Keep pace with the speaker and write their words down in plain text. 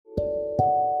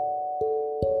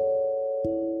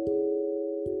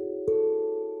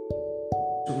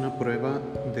prueba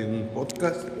de un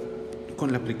podcast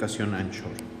con la aplicación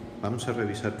Anchor. Vamos a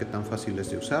revisar qué tan fácil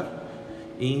es de usar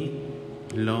y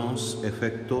los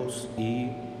efectos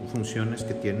y funciones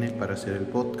que tiene para hacer el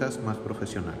podcast más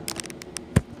profesional.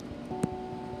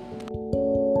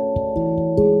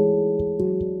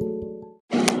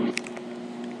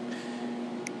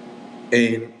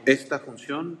 En esta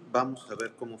función vamos a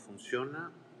ver cómo funciona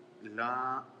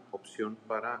la opción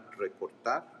para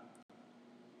recortar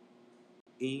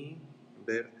y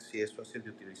ver si es fácil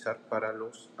de utilizar para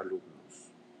los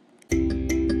alumnos.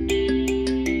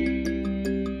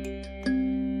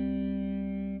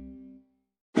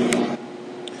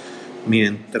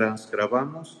 Mientras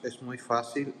grabamos es muy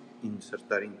fácil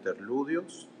insertar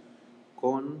interludios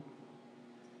con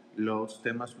los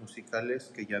temas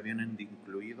musicales que ya vienen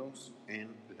incluidos en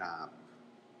la app.